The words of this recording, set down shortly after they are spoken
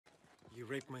You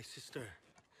raped my sister.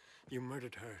 You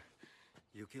murdered her.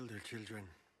 You killed her children.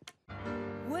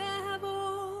 Where have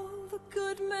all the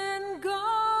good men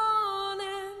gone,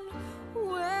 and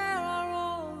where are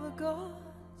all the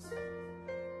gods?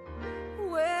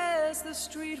 Where's the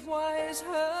streetwise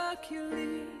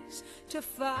Hercules to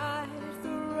fight the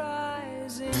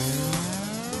rising?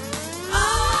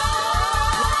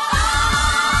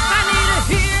 I need a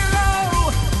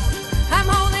hero. I'm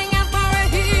holding out for a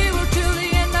hero till the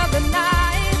end of the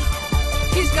night.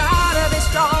 He's gotta be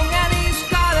strong and he's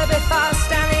gotta be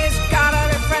fast and he's gotta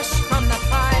be fresh from the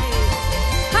fight.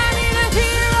 I need a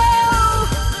hero.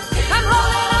 I'm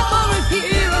holding out for a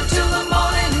hero till the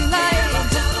morning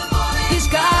light. He's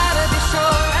gotta be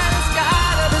sure and he's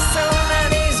gotta be soon and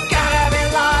he's gotta be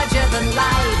larger than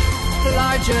life,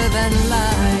 larger than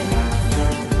life.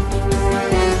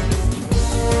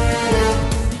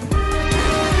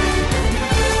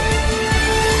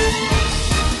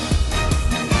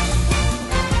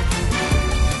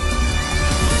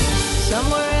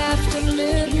 Somewhere after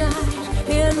midnight,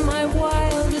 in my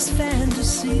wildest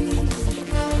fantasy,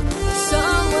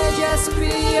 somewhere just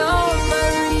beyond my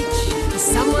reach,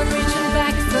 someone reaching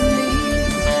back for me,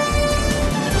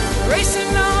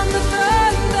 racing on the